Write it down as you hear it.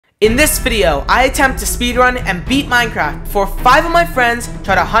In this video, I attempt to speedrun and beat Minecraft before 5 of my friends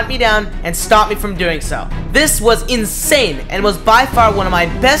try to hunt me down and stop me from doing so. This was insane and was by far one of my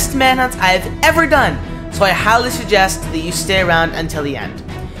best manhunts I have ever done, so I highly suggest that you stay around until the end.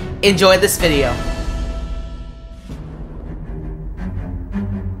 Enjoy this video.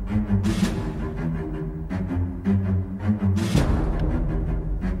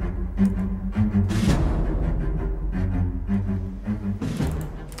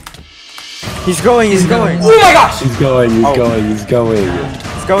 He's going. Oh my gosh! He's going. He's going.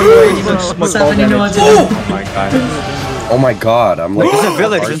 Oh my god. Oh my god, I'm like... There's a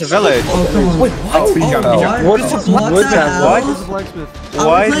village, Wait, what? What is this? What's that? What?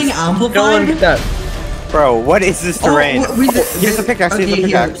 Are we playing Amplified? Bro, what is this terrain? He has a pickaxe,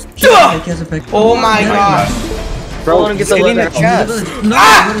 he has a pickaxe. Oh my gosh. Bro, he's getting the chest. No,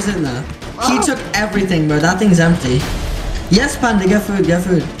 what is in there? He took everything, bro. That thing's empty. Yes, Panda, get food, get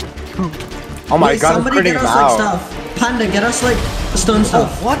food. Oh my Wait, god, I'm somebody putting get him us like out. stuff. Panda, get us like stone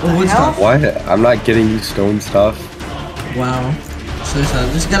stuff. What the or wood hell? stuff. What? I'm not getting you stone stuff. Wow. So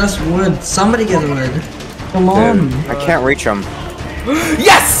sad. Just get us wood. Somebody get wood. Come on. Dude, I can't reach him.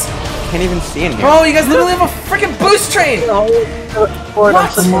 Yes! Can't even see in here. Bro, you guys literally have a freaking boost train! What?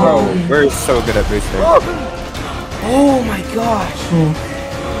 Bro, we're so good at boosting. Oh my gosh.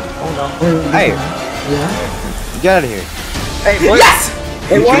 Hey, Yeah? get out of here. Hey, yes!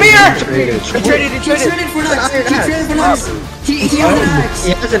 Come here! He traded for nuts. He traded for nuts. He has an axe.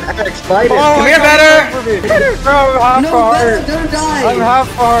 He has an axe. Fight it. Come here, better! Bro, I'm half No, hard. better, don't die. I'm half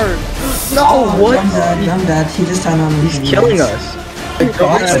hard. No, what? I'm dead. He just turned on me. He's killing us. He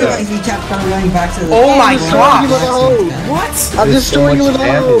kept on going back to the... Oh my gosh! What? What? I'm destroying you with a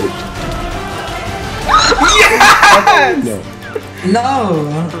hoe. Yes! No.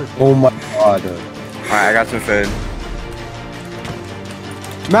 Oh my god. Alright, I got some food.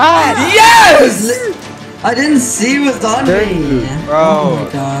 Matt! Yes! I didn't see what's on me. Bro. Oh my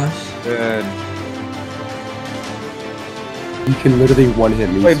gosh. Dude. You can literally one-hit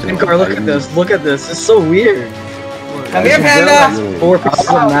me. Wait, still. Binkar, look at this. Look at this. It's so weird. Come here, Panda! 4 pieces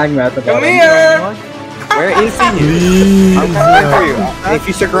of magma at the bottom. Come here! Where is he? I'm coming for you. If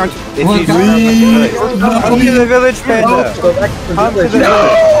you stick around, if you stick around come to the village, Panda. Go back to the Come to the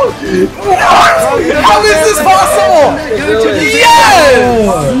village. village. How is this possible?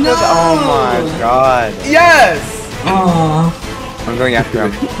 Yes! No. Oh my god. Yes! Oh. I'm going after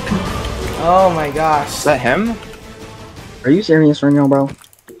him. Oh my gosh. Is that him? Are you serious right now, bro?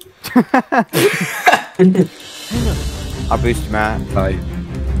 I'll boost you, Matt. Hi.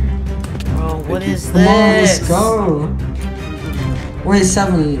 Bro, what is Come on, let's this? go. Wait,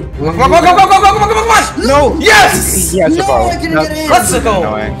 7. Come on, come on, come on, come on, come on, come on! No! Yes! Yes, No, bro. I couldn't get in. Let's go!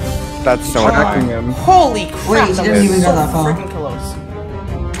 Annoying. That's so Tracking annoying. him. Holy crap, Wait, he that didn't was even so go that far. freaking close.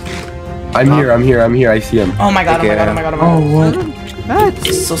 I'm here. I see him. Oh my god, oh my god, oh my god, oh my Oh, god. what?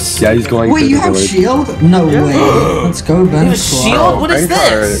 This is so sick. Yeah, he's going Wait, to you the have village. shield? No way. Let's go, Ben. You have a shield? What is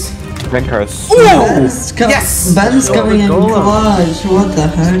this? Binkar. Ben's coming in clutch. What the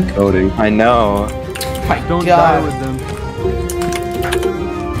heck? Coding. I know. My god.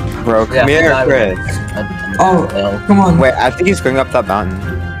 Bro, come here, Chris. Oh, come on. Wait, I think he's going up that mountain.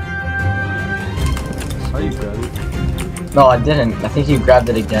 No, I didn't. I think you grabbed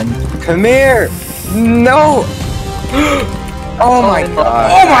it again. Come here! No! Oh my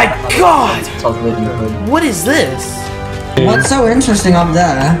god. Oh my god! Totally good. What is this? What's so interesting up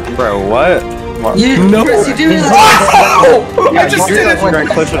there? Bro, what? You, Chris, you do realize... Oh! I Yeah, just you're did it! going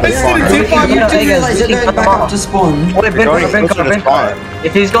closer to I just did it too far! You do realize you're going back up to spawn. Wait, going Binkar. closer to spawn.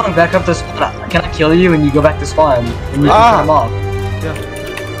 If he's going back up to spawn, can I kill you and you go back to spawn? And you can turn him off.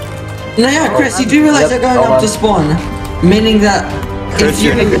 No, yeah, Chris, you do realize they're going up to spawn. Meaning that... Chris, if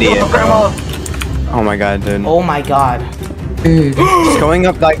you... you're an idiot, Turn him bro. off. Oh my god, dude. Oh my god. Dude. He's going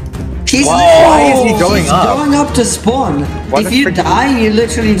up like... He's Why is he going he's up? going up to spawn. What If the you frick- die, you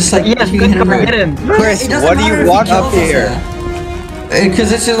literally just like... Yes, you hit him Binkar, right. hit him. Chris, It doesn't what do matter you if he want kills up us here? there.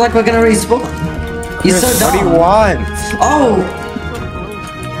 Because it's just like we're gonna respawn. He's Chris, so what do dumb. you want? Oh!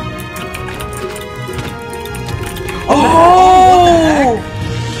 Oh!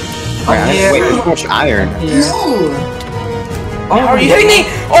 Wait, there's so much iron. No! Are you hitting me?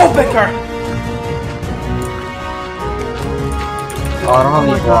 Oh, Binkar! Oh, I don't have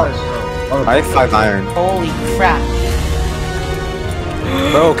any blocks. I have 5 iron. Holy crap.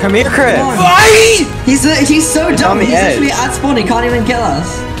 Bro, come here, Chris! Come on. Why? He's so He's dumb. on the He's edge. literally at spawn. He can't even kill us.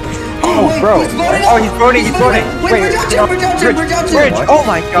 Oh, wait, bro. he's voting Oh, up. he's voting, he's voting. Wait, we're judging, we're judging, we're judging. Bridge. Oh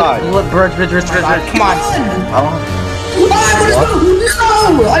my god. Bridge. Come on.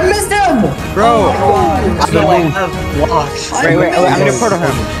 No! I missed him! Bro. Oh my God. I have blocks. Wait, I'm gonna portal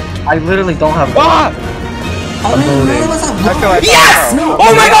him. I literally don't have. Ah! Oh, none of us have I feel like Yes! No,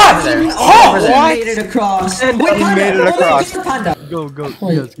 Oh my god! Oh, Oh! what? Made it across. Wait, Panda. made it across. Go, Panda. Go, go.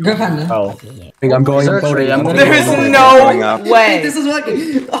 Wait, Yes, go, Panda. Oh. I'm going. Is there I'm a tree? voting. I'm gonna There's go Going no up. way. This is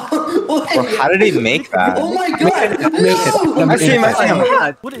working. Oh, Bro, how did he make that? Oh my god. I see him, I see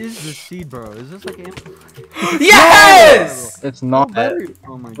him. What is this seed, bro? Is this like Yes! It's not.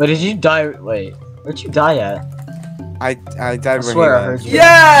 Oh my Wait, did you die? Wait, where'd you die at? I died I when swear I he heard left. you.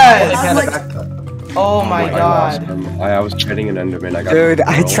 Yes! I'm like- Oh my I lost god. him. I was trading an Enderman. I got Dude,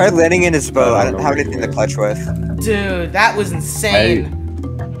 I bro. tried landing in his boat. I don't don't know have where anything he to went. clutch with. Dude, that was insane.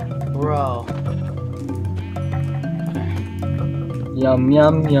 Bro. Yum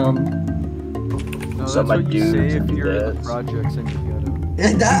yum yum. No, So that's my what you dudes say if and you're in the dudes. projects and you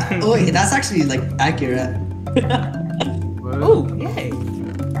gotta. Wait, that's actually like accurate. What? Ooh, yay.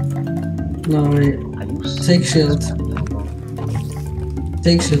 No, wait. I use- Take shield.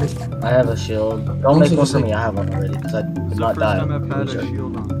 Take shield. I have a shield. Don't make one for me. I have one already. Cause I It's did the not first die. time I've had a Loser.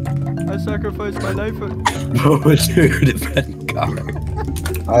 shield on. I sacrificed my life. Bro, dude, Ben car.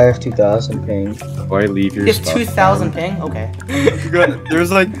 I have 2,000 ping. Or I leave your You have stuff. 2,000 ping? Okay.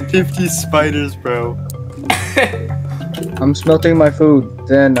 There's like 50 spiders, bro. I'm smelting my food.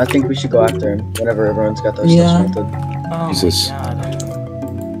 Then I think we should go after him whenever everyone's got their Yeah. stuff smelted. Oh Jesus. my god.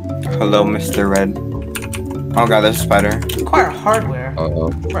 Hello, Mr. Red. Oh god, there's a spider. Acquire hardware. Uh-oh.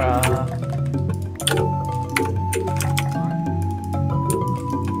 Bruh.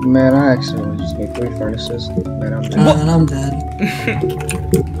 Man, I accidentally just made 3 furnaces. Man, I'm dead. And I'm dead.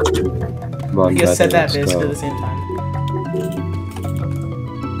 Come on, You just said that let's basically go. at the same time.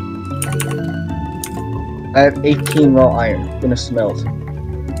 I have 18 raw iron. Gonna smelt.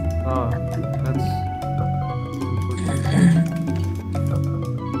 Oh, that's.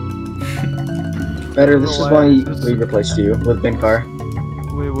 Better, this is why This- we replaced you with Binkar.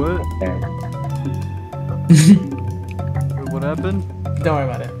 Wait, what? Wait, what happened? Don't worry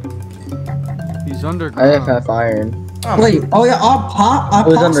about it. He's I underground. have half iron. Oh, Wait, oh yeah, I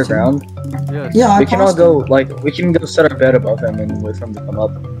was underground. Yes. Yeah, I We can all paused go, like, we can go set our bed above him and wait for him to come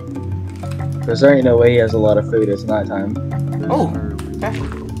up. Cause there ain't no way he has a lot of food, it's nighttime. This Oh. early. okay.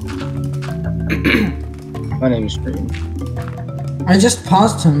 My name is Stream. him. I just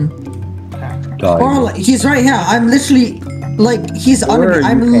paused him. Die. Or like, he's right here. I'm literally like he's Where under me. are you,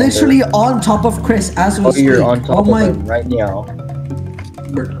 I'm Panda? literally on top of Chris as we Oh, speak. you're on top oh my of him right now.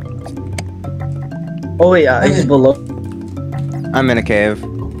 Oh wait, he's Okay. below. I'm in a cave.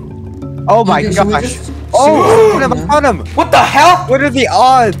 Oh my Okay, should we gosh. just- Oh, should we- I found him. What the hell? What are the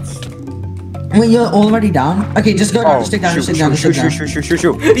odds? Wait, you're already down? Okay, just go down, just stick down, just stick down, just stick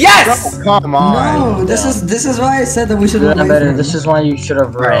down. shoot. Yes! Come on. No, this is why I said that we should Yeah, wait better. for him. This is why you should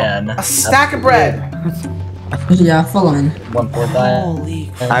have ran. A stack of bread. Yeah, full on. 1/4 die.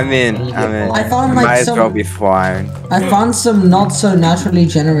 Holy. I'm in. I found Might like as well some. be fine. I found some not so naturally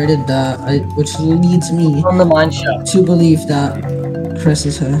generated which leads me From the mine shaft. to believe that Chris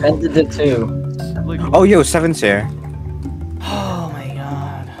is here. And did it too. Like, Oh, yo, 7's here. Oh my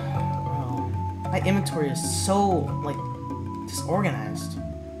god. Bro. My inventory is so, like, disorganized.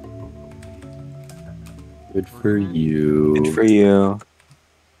 Good for you. Good for you.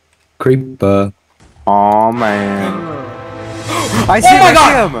 Creeper. Oh man. I see Oh my him,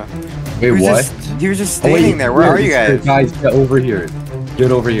 God! I see him. Wait, He was what? just- he was just Oh, wait, standing there. Where are you Guys, guys? get over here.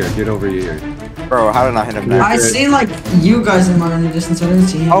 Get over here. Get over here. Bro, how did I not hit him there? I see like you guys in my running distance. I didn't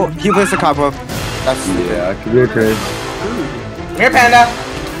see him. Oh, he placed a cobweb. That's Yeah, come here, Chris. Come here, Panda.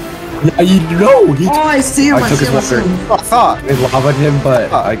 Yeah, you know he Oh, I see him. I I took see him. I his see water. him. I thought. I lavaed him,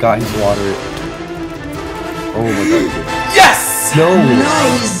 but I got his water. Oh my god. Yes! No.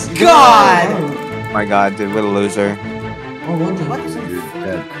 Nice. God! Oh my god, dude, what a loser. Oh, what the? What? You're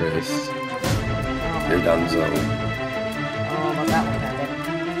dead, Chris. You're done, so. Oh, about that one, Panda.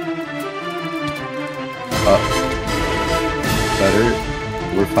 Better.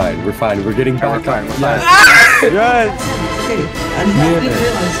 We're fine. We're fine. We're getting Yeah, we're back fine, up. we're Yeah. Yes! Okay, I didn't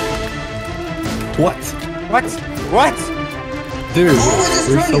realize. What? What? What? Dude, Oh, we're just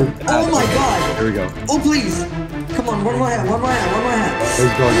we're so running. bad. Oh my Okay, god. Here we go. Oh please. Come on, one more hand, one more hand, one more hand. Let's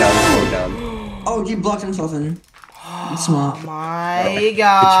go down. Let's go down. Oh, he blocked himself in. That's smart. My Get your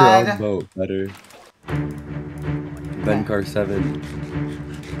own god. boat. Better. Bencar 7.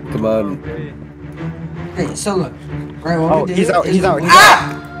 Come on. okay. Hey, so look. Right, what Oh, we do he's out, is he's out, we- he's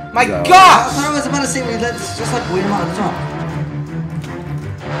Ah! My No. I gosh! thought I was about to say let's just like wait him out on the top.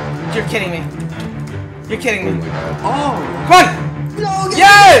 You're kidding me. You're kidding Oh me. my god. Oh! Come on! No! get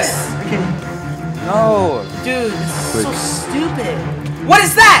Yes! it! Okay. No! Dude, this is so Quick. stupid. What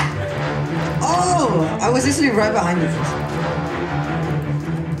is that? Oh! I was actually right behind you.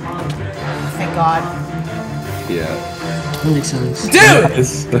 god. Yeah. That makes sense. Dude!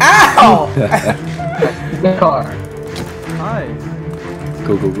 Yes. Ow! The car. Hi.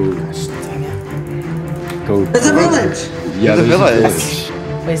 Go, go, go. Dang it. Go. There's a village! Yeah, There's a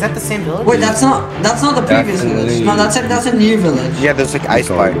village. Wait, is that the same village? Wait, that's not the previous village. No, that's a new village. Yeah, there's like ice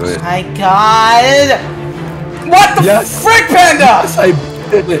Go do pipes. it. My god! What the Yes. frick, Panda? Yes, I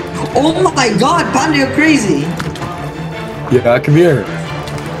did it. Oh my god, Panda, you're crazy! Yeah, come here.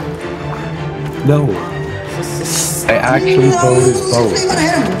 No. I actually throwed his bow. Leave it at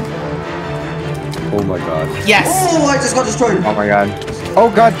him. Oh my god. Yes! Oh, I just got destroyed. Oh my god. Oh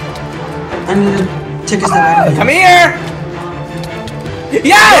god. I need to take a step back. Come here!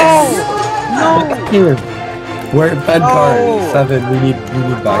 Yes! Here. We're at bed card 7. We need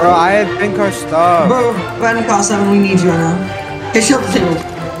back. Bro, I had pink car stuff. Bro, Brandon Cost 7, we need you right now. Hey, shield the table.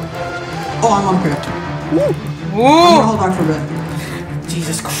 Oh, I'm on crit. I'm gonna Woo! hold back for a bit.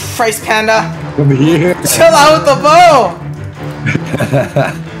 Jesus Christ, Panda! Come here. Chill out with the bow!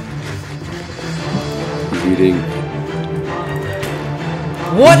 Eating.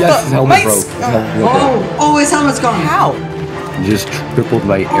 What Yes, his the? helmet broke. His Oh, helmet broke. Oh, his helmet's gone. how? Just tripled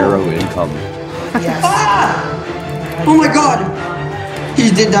my arrow income. Yes. Ah! Oh my god! He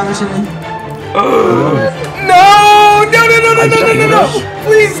did damage to me. No!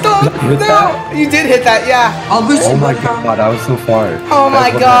 Please stop! Hit No! that? You did hit that, yeah. I'll boost Oh you, my Brandon. god, I was so far. Oh my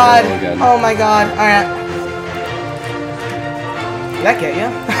I god. love my arrow again. Oh my god. Alright. Did that get you?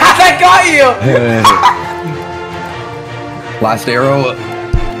 That got you! Last arrow.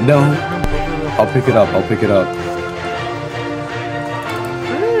 No. I'll pick it up. I'll pick it up.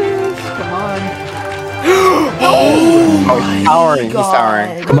 Chris, come on. Oh, he's towering. He's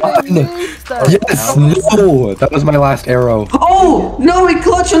towering. Come on. Yes. No. That was my last arrow. Oh! No, he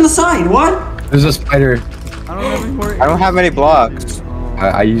clutched on the side. What? There's a spider. I don't have any more. I don't have many blocks.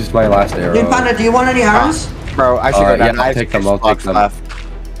 I used my last arrow. Dude, Panda, do you want any arrows? Bro, I should go down. yeah, I I'll have take them. 6 I'll take blocks them. left.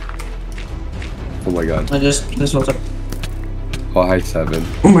 Oh my god. I just what's up. Oh, hi, 7.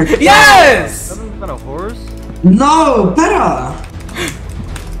 Oh my god. Yes! Seven's got a horse? No, better!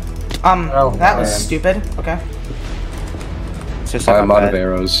 That was stupid. Okay. It's just like I'm a out of bed.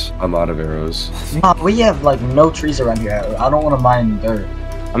 arrows. I'm out of arrows. We have like no trees around here. I don't want to mine dirt.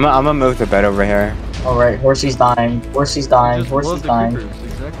 I'm gonna move the bed over here. Alright, horsey's dying. Horsey's dying. Just love Horsey's the dying. creepers,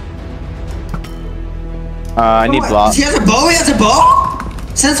 exactly. I need What? blocks. He has a bow? He has a bow?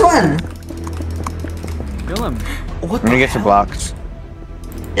 Since when? Kill him. What I'm gonna the get some blocks.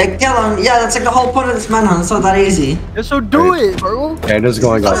 Yeah, kill him. Yeah, that's like the whole point of this manhunt. It's not that easy. Yeah, so do it, bro. Panda's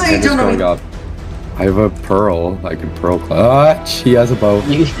going up. Oh, you Panda's don't know going me. up. I have a pearl. I can pearl clutch. He has a bow.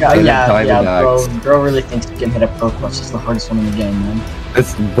 Yeah, axe. bro really thinks he can hit a pro clutch. It's the hardest one in the game, man.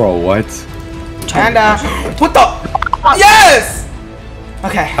 It's, bro, what? Panda. What the? Yes!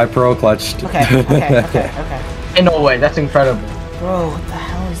 Okay. I pearl clutched. Okay. Ain't no way, that's incredible. Bro, what the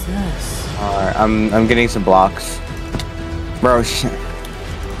hell is this? Alright, I'm getting some blocks. Bro,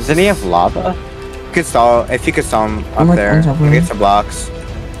 does any have lava? If you could stall him I'm up like there, on top of I'm gonna him. get some blocks.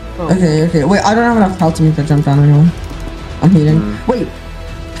 Okay. Wait, I don't have enough health to make that jump down anymore. I'm healing. Wait.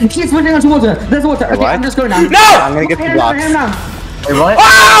 He's running onto water. There's water. Okay, What? I'm just going down. No! I'm gonna get some blocks. Wait, what?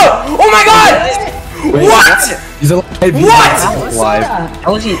 Oh! Oh my god! Wait, What? He's alive. He's What? alive.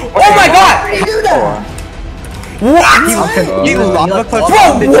 How is he? Oh my god! How do you do that? What? You lava clutch Bro,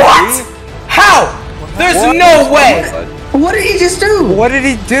 from the what? tree? How? There's no way! What did he just do? What did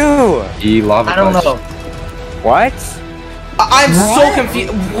he do? He lava I don't clutched. know. What? I'm so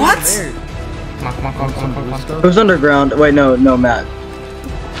confused. What? It was underground. Wait, no, Matt.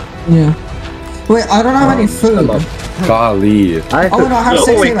 Yeah. Wait, I don't have any food. Golly. I Oh no, I have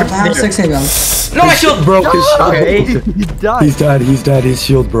 6 hay bells. I have 6 hay bells. No, my shield Broke his shield. Okay. He died. He's dead. He's dead. His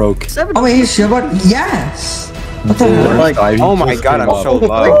shield broke. Oh wait, he's shield. Yes. What the hell? Like, Oh my god, I'm so low.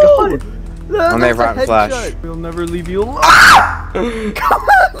 God. I'll never That's a flash. headshot. We'll never leave you alone.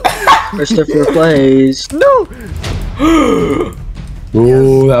 Christopher plays. No!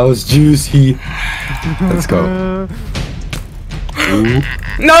 Ooh, that was juicy. Let's go. Ooh,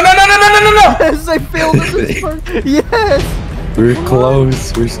 No! Yes, I failed this part. Yes! we're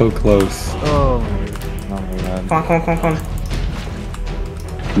close. We're so close. Oh. Come on.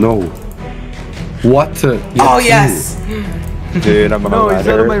 No. What the? Oh, yes! Dude, I'm on a No, he's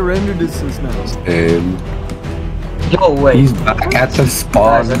out of my ladder. render distance now. And No way. he's back at the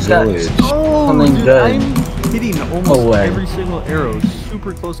spawn Guys, I got- village. Oh, Something dude, good. I'm hitting almost No way. every single arrow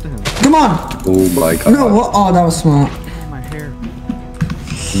super close to him. Come on. Oh my god. No. What? Oh, that was smart. My hair.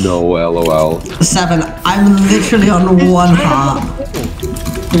 No, lol. 7. I'm literally on 1 heart.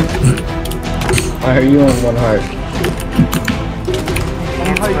 Why are you on 1 heart?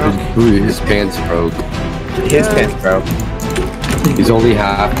 Dude, his pants broke. His pants broke. He's only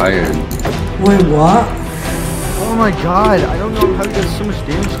half iron. Wait, what? Oh my god, I don't know how he does so much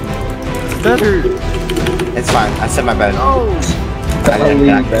damage to me. Better. It's fine. I said my bed. No. I didn't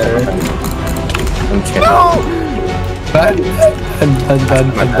back better. I'm just kidding. No. Ben.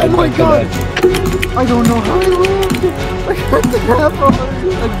 Oh my god. I don't know how I lived. I got the half of it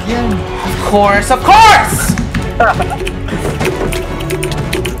again. Of course!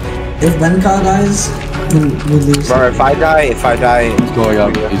 If Benka dies, then we lose. Bro, if I die, He's going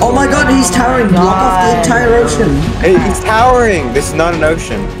up. Oh my god, he's towering. Block off the entire ocean. Hey, he's towering. This is not an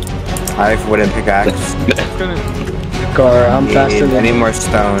ocean. I have wooden pickaxe. Car, I'm faster than Any more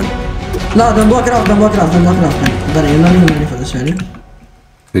stone? No, don't block it off. Don't block it off. Don't block it off. But you're not even ready for this, ready?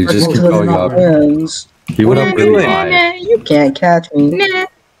 They just keep going up. He went up really high. You can't catch me.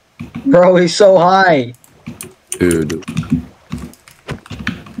 Bro, he's so high. Dude.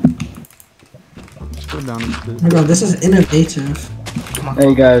 Go down a Oh my god, this is innovative.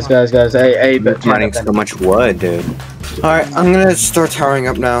 Hey guys. Hey, but Mining so much wood, dude. Alright, I'm gonna start towering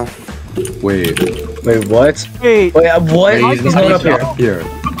up now. Wait. Wait, what? Wait. Wait, what? He's He's not up here.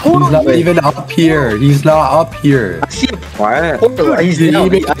 He's not even up here. He's not up here. I see a What? portal. He's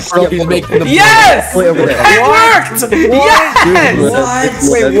down. I see a He's portal. making the Yes! Wait, over there. It worked! Yes!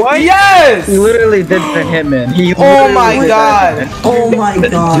 Wait, what? Yes! He literally did the hitman. He Oh literally my did god! that. Oh my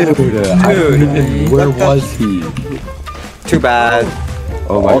god. Dude, where was he? Too bad.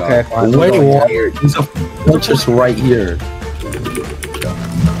 Oh my Okay, god. fine. Wait, he's a fortress right here.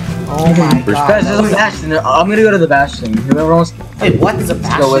 Oh my Guys, god. there's a bastion. I'm gonna go to the bastion. Whoever wants to Wait, what is a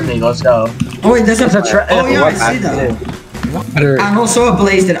go with me, let's go. Oh wait, there's a. There's a Oh yeah, I see that. And also a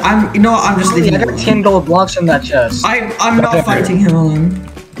blaze that I'm. You know what? I'm just leaving. I got 10 gold blocks in that chest. I'm not fighting him alone.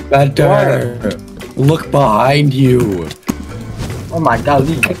 Better. Look behind you. Oh my god,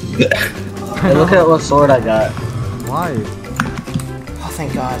 hey, look at what sword I got. Why? Oh,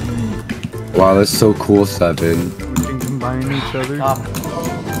 thank god. Wow, that's so cool, Seven. We can combine each other.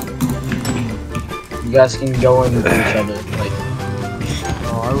 You guys can go into each other. Like,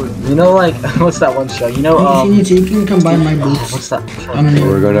 Oh, I would. you know, like, what's that one show? You know, You can combine my boots. what's that?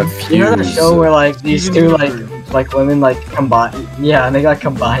 We're gonna fuse. You know that show where like these two like women like combine? Yeah, and they got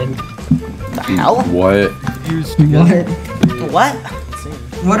combined. The hell? What? Fuse together. What? What?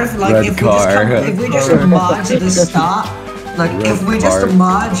 What if like Red if car. we just merge the star, like if we just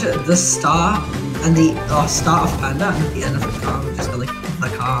merge the star and the start of panda and the end of the car, we just go like the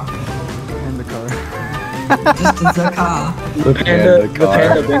car, And the car. just the car. The panda The car.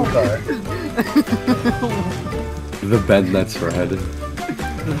 panda bin car. The bed that's red.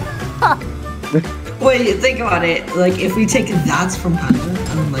 Wait, think about it. Like if we take that's from panda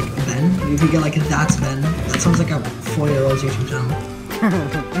and like Ben, if we get like that's Ben, that sounds like a 4-year-old's YouTube channel.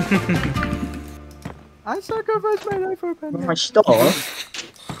 I sacrificed my life for Panda. My star.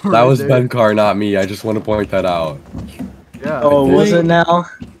 That was there. Ben Carr, not me. I just want to point that out. Yeah. Oh, Wait. was it now?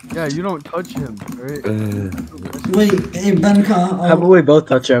 Yeah, you don't touch him, right? Wait, hey Ben car. How about we both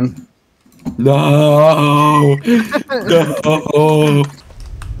touch him? No. No.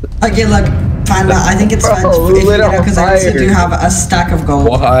 Okay, look, panda. I think it's fine Bro, if you lit get on it because I also fire. do have a stack of gold.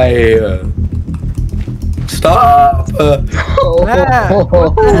 Why? Stop. Matt,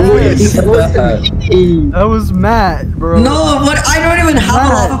 that was Matt, bro. No, what? I don't even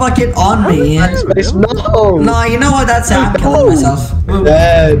have a lava bucket on me. Space, no. No, you know what? That's it. I'm killing myself.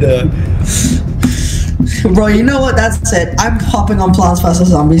 Dead. Bro, you know what? That's it. I'm hopping on Plants vs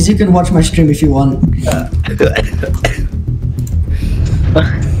Zombies. You can watch my stream if you want.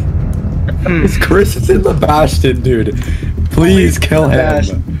 It's Chris. It's in the Bastion, dude. Please kill him.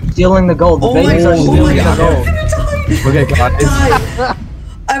 Stealing the gold. The Oh my babies god! are Oh stealing my the god! gold. I'm gonna die! Okay, guys. Die!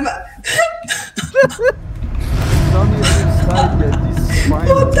 I'm. He's on the other side yet. He's fine.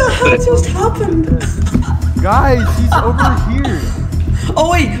 What the hell just happened? Guys, he's over here. Oh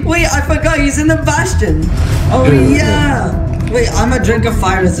wait! I forgot. He's in the Bastion. Oh yeah. Wait, I'm gonna drink a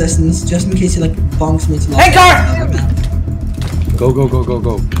fire resistance just in case he like bonks me to life. Hey, Car! Go, go, go, go,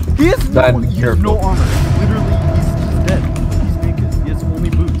 go. He has Ben, he has careful. no armor. Literally, he's dead. He's naked. He has only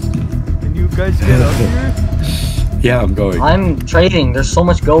boots. Can you guys get up here? Yeah, I'm going. I'm trading. There's so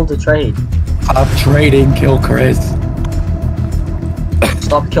much gold to trade. Stop trading. Kill Chris.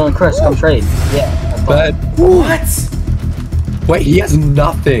 Stop killing Chris. Come trade. Yeah. that's fine. Ben. What? Wait, he has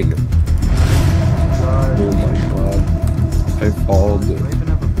nothing. God, Oh my god. I followed do I it. even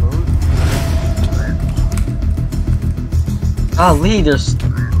have a boat? Ah, Lee, there's.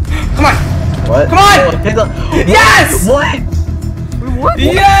 Come on! What? Come on! Oh, pick up- Yes! What? Wait, what?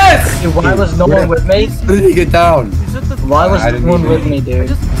 Yes! Why was no one with me? How did he get down? He's at the Why was everyone with me,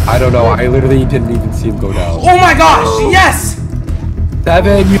 dude? I don't know. I literally didn't even see him go down. Oh my gosh! Yes!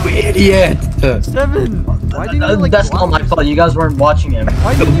 7, you idiot! 7! Why didn't you, like, That's not my fault. You guys weren't watching him.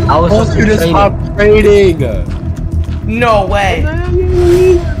 Why didn't you? I was Oh, just you just training. stopped trading! No way!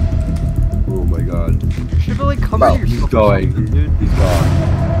 Oh my god. You should have, like, covered Bro, yourself. he's or going. something, dude. He's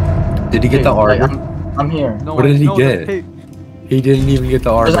gone. Did he get the Like, armor? I'm here. No, What did he no, the get? He didn't even get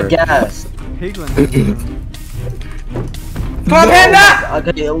the There's armor. a gas. Piglin. Come on, Panda!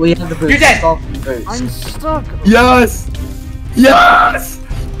 Okay, we have the boost. You're dead. Stop the boost. I'm stuck. Yes! Yes!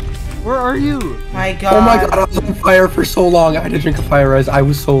 Where are you? My god. Oh my god, I was on fire for so long. I had to drink a fire res. I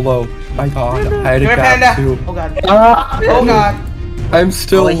was so low. My god, I had to Come here, grab Panda! too. Oh god. Ah, Oh god. I'm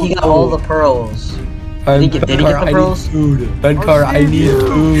still Oh, he got all the pearls. I'm Did he get the Benkar, pearls? I need food. Benkar, I need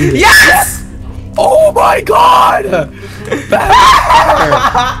food. Yes! Oh my god! Benkar!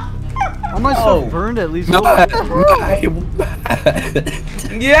 All my stuff burned at least.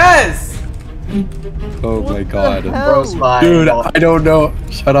 Yes! Oh my god. Bro's fine. Dude, I don't know.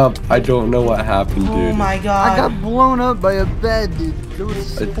 Shut up. I don't know what happened, dude. Oh my I god. got blown up by a bed, dude. It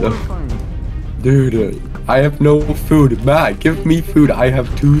was I know. horrifying. Dude, I have no food. Matt, give me food. I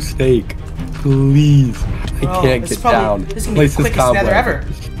have 2 steak. Please. I Bro, can't this is get probably- down. This is gonna be the quickest nether ever.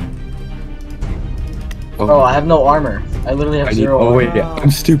 Bro, I have no armor. I literally have I need, 0 oh armor. wait,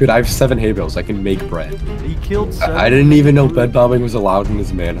 I'm stupid. I have 7 hay bales. I can make bread. He killed 7. I didn't even know bed bombing was allowed in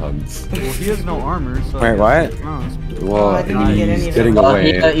his manhunts. Well, he has no armor, so. Wait, what? Well, I didn't get any he's of getting them.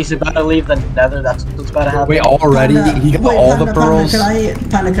 away. He's about to leave the nether. That's what's about to happen. Wait, already? He got all the pearls?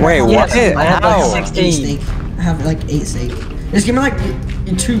 Panda, can Wait, I what? Yes, I have How? like 8 16. steak. I have like 8 steak. Just give me like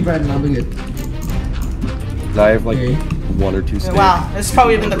 2 bread and I'll be good. I have like Okay. 1 or 2 steaks. Wow, this is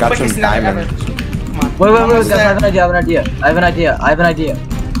probably been the Got quickest some nether ever. diamonds. Come on. Wait, Almost guys, I have there. an idea. I have an idea.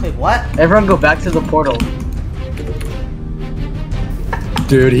 Wait, what? Everyone go back to the portal.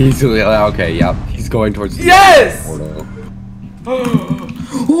 Dude, he's okay, yeah. He's going towards the Yes! portal.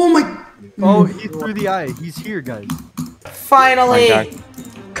 Oh my. Oh, he threw the eye. He's here, guys. Finally! My God.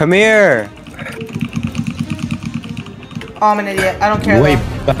 Come here. Oh, I'm an idiot. I don't care Wait,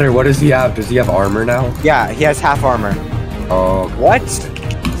 though. Better, what does he have? Does he have armor now? Yeah, he has half armor. Oh, What?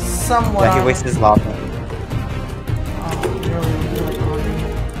 Somewhat. Yeah, he wastes his lava.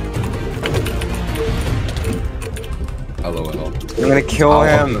 Oh, really LOL. I'm gonna kill Oh,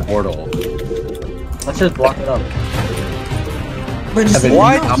 him. portal. Let's just block it up. But just, Seven,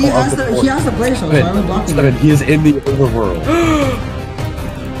 what? No, he has the blaze sword, so I'm blocking Seven, it. he is in the overworld.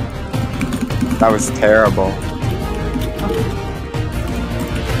 That was terrible.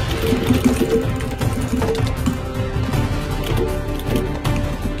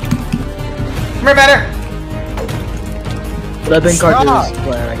 Come here, better. But I think Stop. Carter's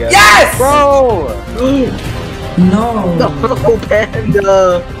plan, I guess. Yes! Bro! No. No,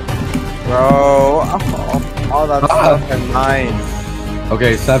 Panda! Bro. Oh, all that stuff in mine.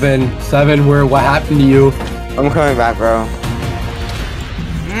 Okay, Seven, what happened to you? I'm coming back, bro.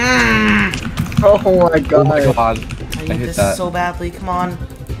 Oh my god. Oh my god. I I need hit this that. so badly. Come on.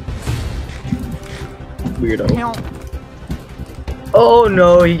 Weirdo. Oh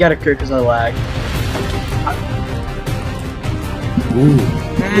no, he got a crit because I lagged. Ooh.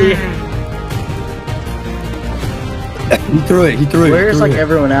 He threw it, Where's like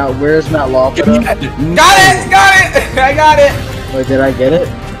everyone out? Where's Matt Lawford? Got it! Got it! I got it! Wait, did I get it?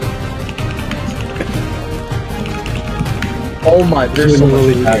 Oh my, there's so much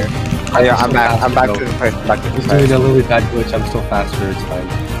food here. Oh, yeah, I'm back. I'm back to the place. I'm back to the He's doing place. a really bad glitch, I'm still faster, it's fine.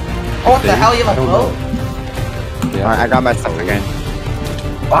 Oh, what the hell? You have a I don't bow? know. Yeah. Alright, I got my stuff again.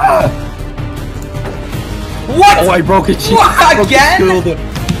 Ah! What? Oh, I broke it. What? Again?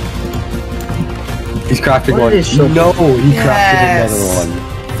 He's crafting What one. is so- No, he Yes. crafted another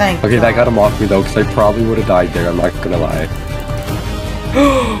one. Thank Okay, that God. got him off me though, because I probably would have died there, I'm not gonna lie.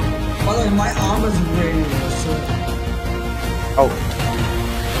 By the way, my armor's really so. Oh.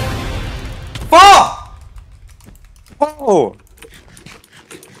 Fall! Oh!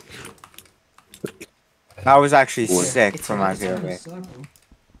 That was actually What? sick It's from my alright, it's POV.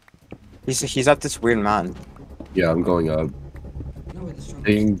 He's up this weird mountain. Yeah, I'm going up. No, wait, this one.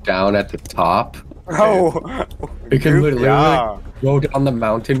 Being down at the top. Oh! We can literally Yeah. go down the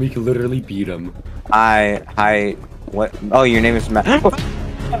mountain, we can literally beat him. Hi, what? Oh, your name is Matt.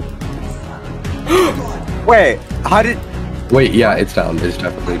 Wait, how did? Wait, yeah, it's down. It's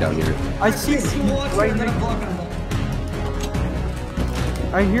definitely down here. I see him. Right now.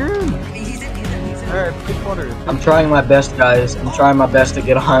 I hear him. Alright, pick water. I'm trying my best, guys. I'm trying my best to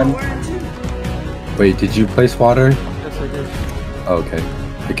get on. Wait, did you place water? Yes, I did. Oh, okay.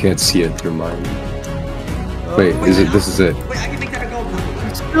 I can't see it through mine. Wait, is it? This is it. Wait, I can make that a gold.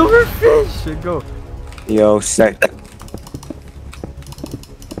 Silverfish. Go. Yo, sick.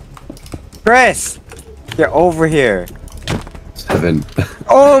 Chris! You're over here. 7.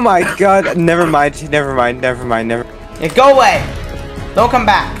 Oh my god. Never mind. Yeah, go away. Don't come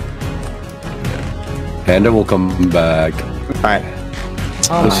back. Panda will come back. Alright.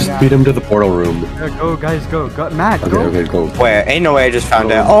 Oh Let's my just god. beat him to the portal room. Yeah, go, guys, go. Matt, Okay, go. okay, go. Wait, ain't no way I just found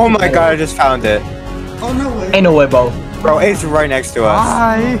it. Oh my god, I just found it. Oh no way. Ain't no way, Bo. Bro, it's right next to us.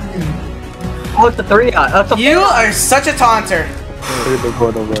 Bye. Oh, it's a 3 dot. That's a You are such a taunter.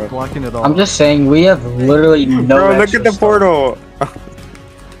 Blocking it all. I'm just saying, we have literally no. Bro, look extra at the stuff. portal.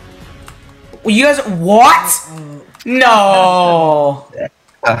 You guys, what? No.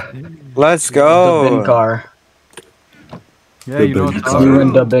 Let's The bin go. car. Yeah, you know what's Sorry. You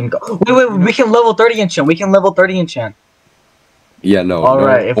and the bin car. Wait, we can level 30 enchant. We can level 30 enchant. Yeah, no.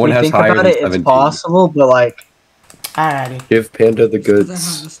 Alright, if no one we has think higher about than it, it's 17. possible, but like. Alrighty. Give Panda the Because I have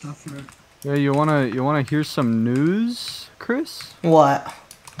goods. the stuff for it. Yeah, you wanna hear some news, Chris? What?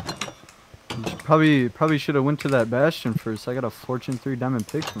 Probably should have went to that bastion first. I got a Fortune 3 diamond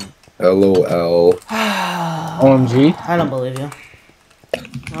pick from it. LOL. OMG. I don't believe you.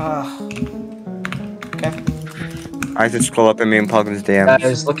 Okay. I just scroll up and me and Pumpkin's DMs.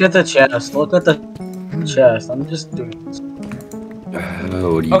 Guys, look at the chest. Look at the chest. I'm just doing this. What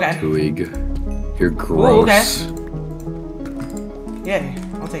are you Okay. doing? You're Ooh, okay. gross. Yeah,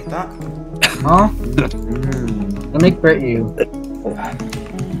 I'll take that. Huh? Let me crit you.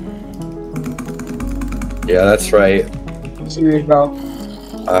 Yeah, that's right. Serious, bro.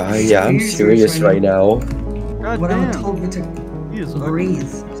 Yeah, I'm serious right now. God Whatever damn. told me to He is ugly.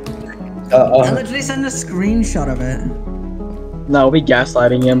 breathe. I literally sent a screenshot of it. No, we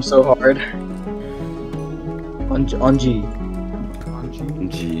gaslighting him so hard. On G.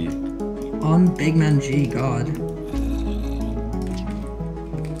 Gee. On Big Man G, God.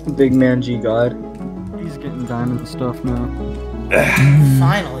 Big man G God. He's getting diamond stuff now.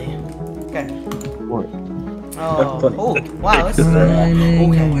 Finally. Okay. What? Oh, funny. oh, wow, this is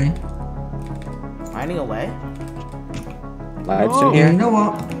Finding okay. a way. Finding a way. Lights Oh. in You here. know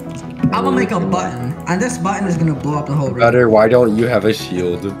what? I'm gonna make a button, and this button is gonna blow up the whole room. Better, why don't you have a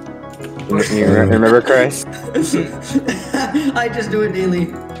shield? You remember, Chris? I just do it daily.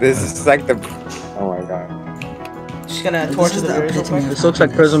 This is like the. Oh my god. Just gonna This torch is the the viewers real epitome quick. This looks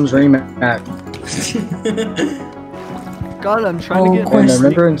like Prism's remake. God, I'm trying Oh, to get. Chris. And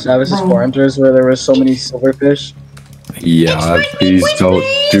remember in Savis's Bro. Forenters where there were so many silverfish? Yeah, please don't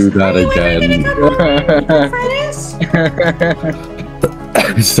do that again.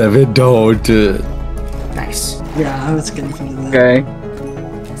 7, don't. Nice. Yeah, I was gonna think of that.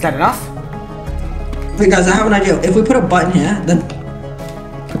 Okay. Is that enough? Wait, guys, I have an idea. If we put a button here, then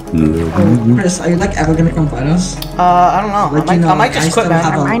Chris, are you like ever gonna come fight us? I don't know. Like, you know, I might just quit, still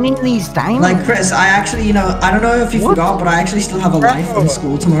have man. a- Finding these diamonds. Like Chris, I actually, you know, I don't know if you forgot, but I actually still have a life in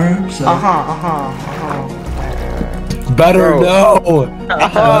school tomorrow. So Better Bro. no!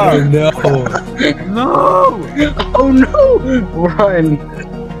 Better no! No! Oh no! Run!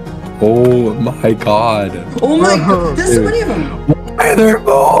 Oh my god. oh my god, there's so many of them. Why are there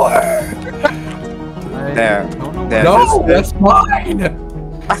more? There. Don't know There. No, This- that's mine!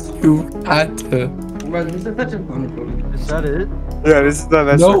 You had to. Bro, this is such a fun recording. Is that it? Yeah, this is the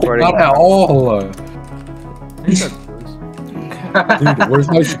best No, recording. not at all! I think that's those. Dude, where's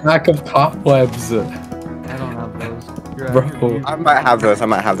my stack of cobwebs? I don't have those. You're out Bro. here. I might have those.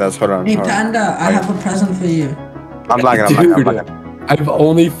 Hold on. Hey hold on. Panda, I have a present for you. I'm lagging. Dude, I've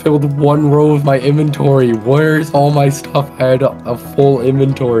only filled one row of my inventory. Where's all my stuff? I had a full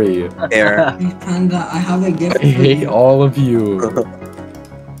inventory. There. Hey Panda, I have a gift I for hate you. all of you.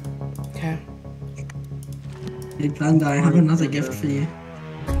 Okay. Hey Panda, I have another gift for you.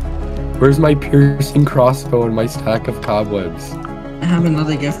 Where's my piercing crossbow and my stack of cobwebs? I have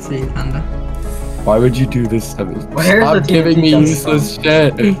another gift for you, Panda. Why would you do this to me? Where's Stop the giving me TNT useless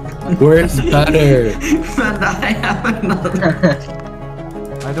shit. Where's better? Panda, I have another.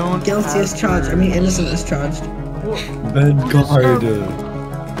 I don't. Guilty as charged. I mean, innocent as charged. Vanguard.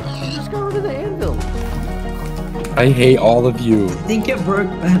 Just go to the anvil. I hate all of you. Think it broke,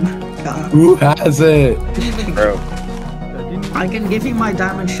 man. God. Who has it? Bro. I can give you my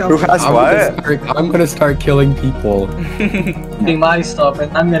diamond Who shovel. has what? I'm gonna start killing people. Getting my stuff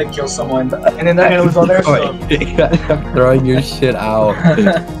and I'm gonna kill someone and then they're gonna lose all their stuff. I'm throwing your shit out.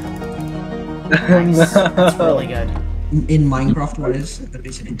 Nice. That's really good. In Minecraft, what is?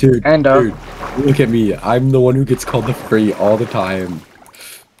 Dude, And, dude, look at me. I'm the one who gets called the furry all the time.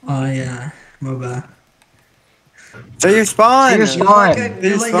 Oh yeah, my bad. So you spawn. You spawn.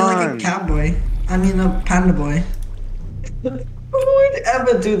 You're like a cowboy. I mean, a panda boy. Who would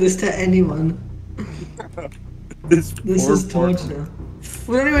ever do this to anyone? This is torture.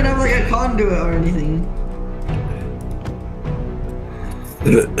 We don't even have like a conduit or anything.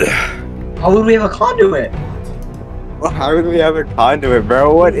 How would we have a conduit? Well, how would we have a conduit,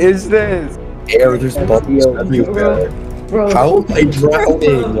 bro? What is this? Air, there's bubbles everywhere. Bro. How am I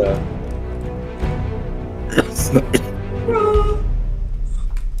drowning? Bro.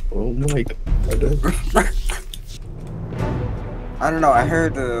 Oh my god. I don't know. I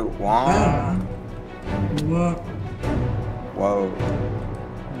heard the wah. What? Whoa.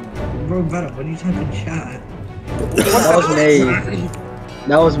 Bro, better. What are you typing in chat? That was me.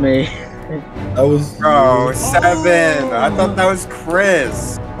 That was me. That was Bro, 7. I thought that was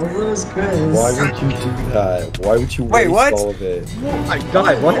Chris. What was Chris? Why would you do that? Why would you Wait, waste what? all of it?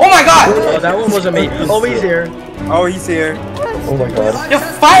 God, what? Oh my god! Oh, that one wasn't me. Oh, he's here. Oh, he's here. Oh my god. Your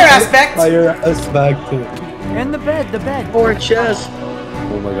fire aspect! Fire aspect. And the bed, the bed. Or chest.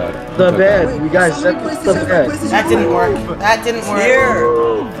 Oh my god. The bed. You guys, that's the bed. That didn't work. That didn't work. Here.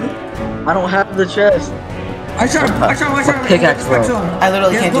 I don't have the chest. I shot him. Pickaxe, bro. I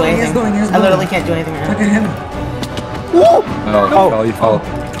literally can't do anything. I literally can't do anything right Look now. at him. Oh, he fell.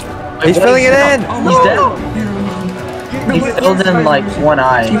 He's filling it in. He's dead. He filled in like one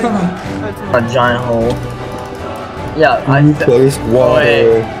eye. A giant hole. Yeah, I Placed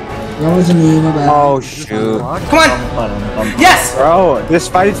water. That wasn't me, my bad. Oh, shoot. Come on! Yes! Bro, this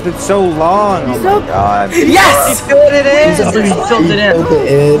fight's been so long. Oh my god. Yes! Filled it He's in. already filled it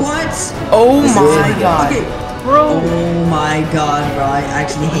in. What? Oh my god. Okay. Bro. Oh my god, bro. I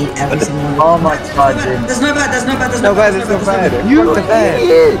actually hate every single one. Oh my god, dude. There's no bad, there's no bad, there's No bad, there's no bad. You Fuck the bed.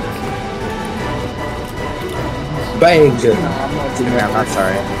 idiot. Bang. Yeah, I'm not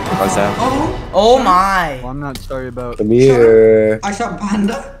sorry. What's that? Oh my. Well, I'm not sorry about. Come here. I shot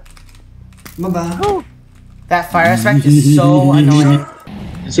panda. My bad. That fire aspect is so annoying.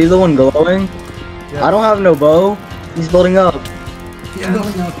 Is he the one glowing? Yeah. I don't have no bow. He's building up. He's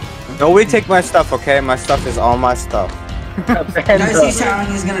going up. Nobody take my stuff, okay? My stuff is all my stuff. Guys, he's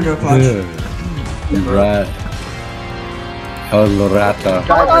shouting, he's gonna do a clutch. Rat. Oh, rata.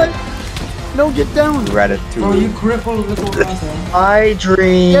 No, get down. Bro, you Ratatouille. crippled little rata. I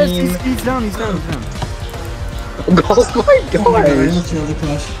dream. Yes, he's down, he's down, he's down. Oh my Oh my god, I'm gosh. gonna kill the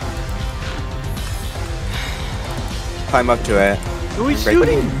clutch. Climb up to it. Oh, he's Break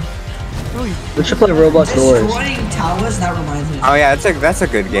shooting. it. No, he's We should play Roblox Doors. Destroying towers, that reminds me. Oh yeah, that's a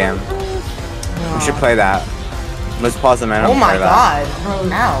good game. We should play that. Let's pause the man. Oh and my play that.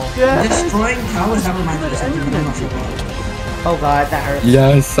 god. Ow. yeah. Destroying towers, that reminds me of something, but I'm not sure what. Oh god, that hurts.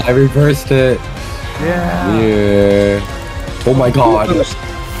 Yes, I reversed it. Yeah. Yeah. Oh my god.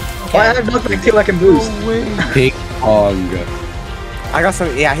 Why I have nothing till I can boost? No way. Ping pong. I got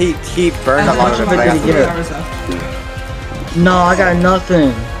some. Yeah, he burned a lot of it. But I got some. No, I got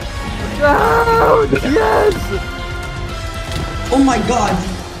nothing. Down. Yes. Oh my god!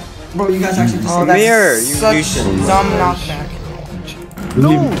 Bro, you guys actually just Oh, Come here, that's you such nuisance. dumb knockback.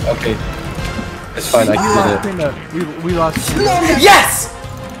 No. Okay. It's fine, I can get it. We lost. Yes!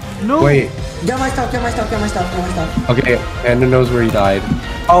 No. Wait. Get my stuff, get my stuff, get my stuff, get my stuff. Okay, Panda knows where he died.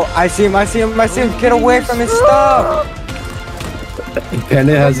 Oh, I see him! I see him! I see him! Get away from his stuff!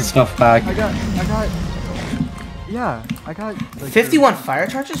 Panda has his stuff back. I got. Yeah, I got. Like, 51 fire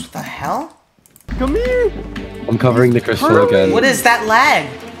charges? What the hell? Come here. I'm covering the crystal again. What is that lag?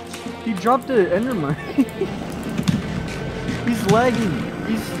 He dropped an endermine. He's lagging.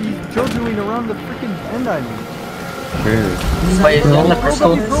 He's jojoing around the freaking end island. Where? Wait, is he on the He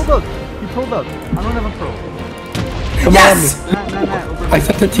crystal? pulled up. He pulled up. I don't have a pearl. Come Yes! Matt, over on! I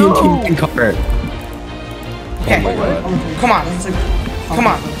set the TNT in cover. Okay. Oh my god. Come on. Come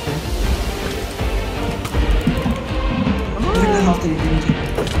on.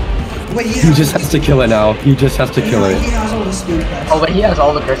 Wait, He just has to kill it now. He just has to kill it. He has all the speed cracks. Oh, wait, he has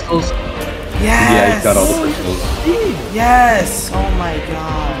all the crystals. Yes! Yeah, he's got all the crystals. Yes! Oh my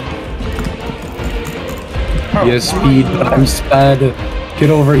god. Oh, He has speed, but I'm sped. Get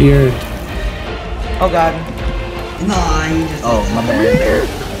over here. Oh god. Nah, he just. Oh, my bad.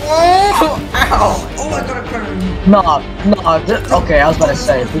 Oh! Ow! Oh, I got a crown. Nah. Okay, I was about to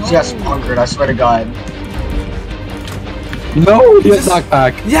say, if we just conquered, I swear to God. No, he has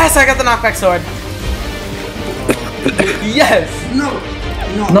knockback. Yes, I got the knockback sword. Yes! No.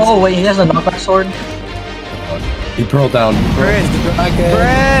 No, wait, he has a knockback sword? He pearled down. Chris, the dragon.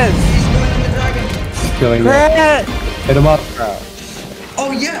 Chris! He's going to the dragon. He's killing him. Chris! Hit him up.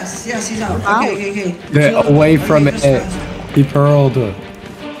 Oh, yes, he's out. Okay. Get away from Okay, it. He pearled. I'm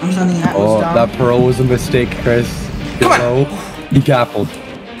standing up. Oh, that pearl was a mistake, Chris. Come on. He gappled.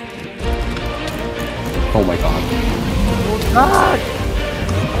 Oh my god.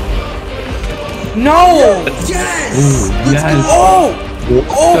 No! Yes! Ooh, Let's yes. go!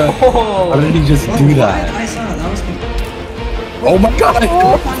 Oh! How did he just do that? I saw it. That was good. Oh my god! I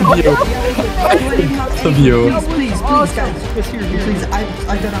of you. Please, guys. Please,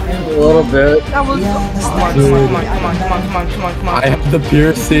 I don't know. A little bit. That was Come on, come on. I have the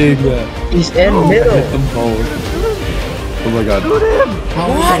piercing. He's in I middle. hit them both. Oh my god.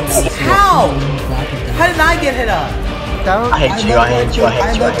 What? How? How did I get hit up? I hate you, I hate you, I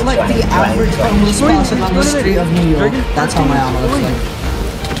hate you, I look hate like you, I the hate you, I average hate you. homeless person on the street of New York. That's how my armor looks like.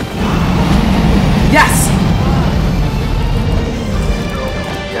 Yes!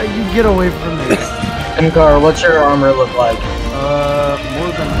 Yeah, you get away from me. Inkar, what's your armor look like?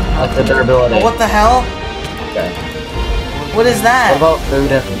 More than Like the durability? Well, what the hell? Okay. What is What that? about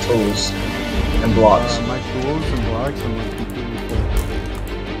food and tools? And blocks? my tools and blocks and like completely full.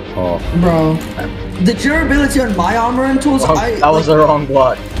 Oh. Bro, the durability on my armor and tools, That was the wrong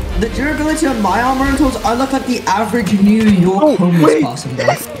block. the durability on my armor and tools, I look like the average New York homeless person. Bro.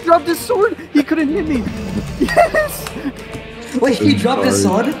 Yes! He dropped his sword! He couldn't hit me! Yes! Wait, he dropped his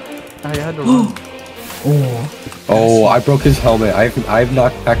sword? I had to run. Oh. Oh, I broke his helmet. I've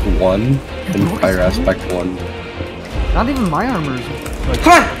knockback 1 and fire aspect 1. Not even my armor is like...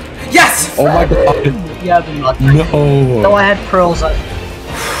 Come on! Yes! Oh my god. Yeah, the knock. No. No, I had pearls.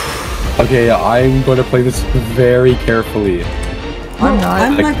 Okay, I'm going to play this very carefully. I'm not.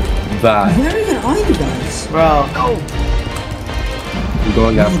 I'm like, That. where even are you guys? Bro. I'm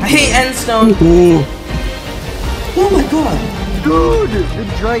going after. I hate Endstone. Ooh. Oh my god. Dude! The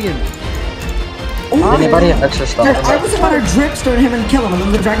dragon! Oh Anybody have extra stuff? Dude, I was about to dripstone him and kill him, and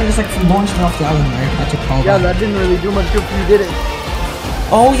then the dragon just like launched me off the island, right? I took all Yeah, back. that didn't really do much good for you, did it?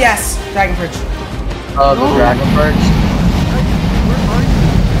 Oh, yes. Dragon Perch. The dragon perch.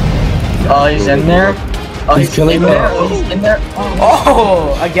 Oh, he's in there? Oh, He's killing in me. there? Oh, he's in there?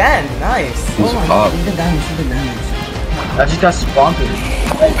 Oh, again. Nice. Oh my up. god, he did damage, he did damage. I just got spawned.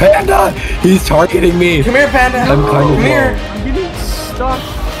 Panda! He's targeting me. Come here, Panda. I'm kind of Come here. low. I'm getting stuck.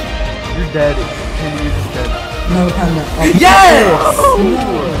 You're dead. And you're just dead. No, Panda. Oh,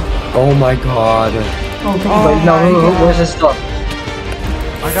 Yes! Oh my god. oh god. Oh Wait, no, my God. where's his stuff?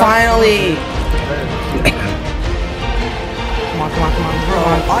 Finally. Come on, Bro,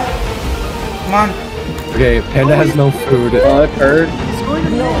 Come on. Okay, Panda has no food. Oh, it hurt. He's going to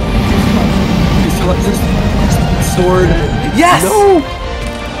no. He still has his sword. Yes! No!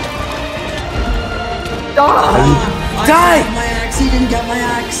 Die! I got my axe, he didn't get my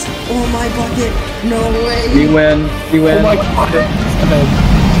axe. Oh my bucket. No way. We win. We win. Oh my god.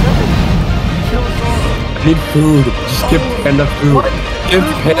 I need food. Just give Panda food. Give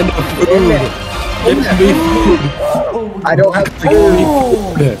Panda food. Give me food. I don't have food.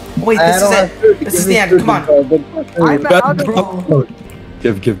 Oh! Wait, I this is don't have it. food. This Give is me the end. food, Come on. Nicole. I'm out of Bro.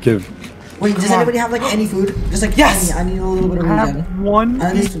 Give. Wait, does Come on. anybody have like any food? Just like Yes. any, I need a little bit of I food. have then. one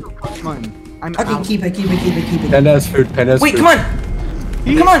At least- piece of mine. I'm Okay, out. keep it. Panda has food. Panda has Wait, food. come on.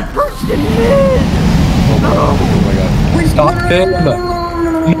 Come on. Oh my god. Wait, Stop him.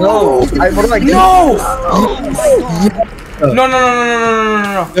 No, what do I do? No! No,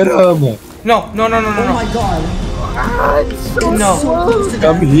 no. Get him. No. Oh my god. No. So close to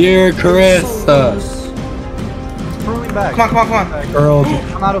Come death. here, Chris. So close. Hurling back. Come on. Girl.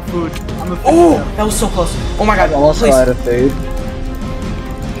 I'm out of food. I'm a food Oh, death. that was so close. Oh my god. I'm also Please. out of food.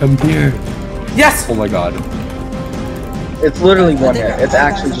 Come here. Yes! Oh my god. It's literally one think hit. I- It's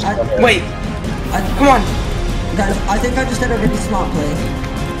actually just I- one hit. Wait. Come on. Guys, I think I just did a really smart play.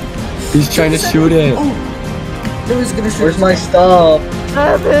 He's trying to shoot it. Oh, it was gonna shoot. Where's my stuff?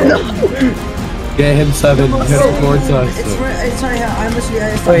 Get him 7. Get him towards us. It's right here. I must be.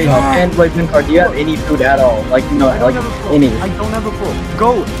 Wait, and wait, Minkar, do you have any food at all? Like, no, I don't like have a full. any. I don't have a full.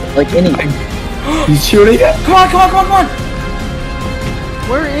 Go. Like any. He's shooting it. Come on.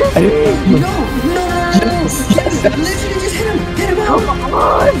 Where is I he? didn't- No. Literally just hit him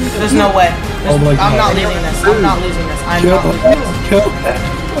out. There's no way. Oh my I'm God. not losing this. I'm not losing this. I'm Kill not losing him. this. Kill him.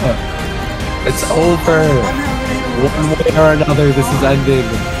 It's over. One way or another, this is ending.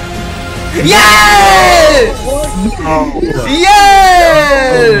 Yes!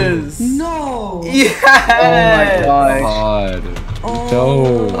 Yes! No. Yes! Oh my gosh. God. Oh.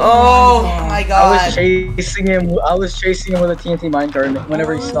 No. Oh my I god. was chasing him with a TNT minecart, and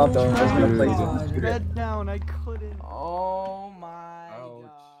whenever he stopped, I was gonna place it. Head down. I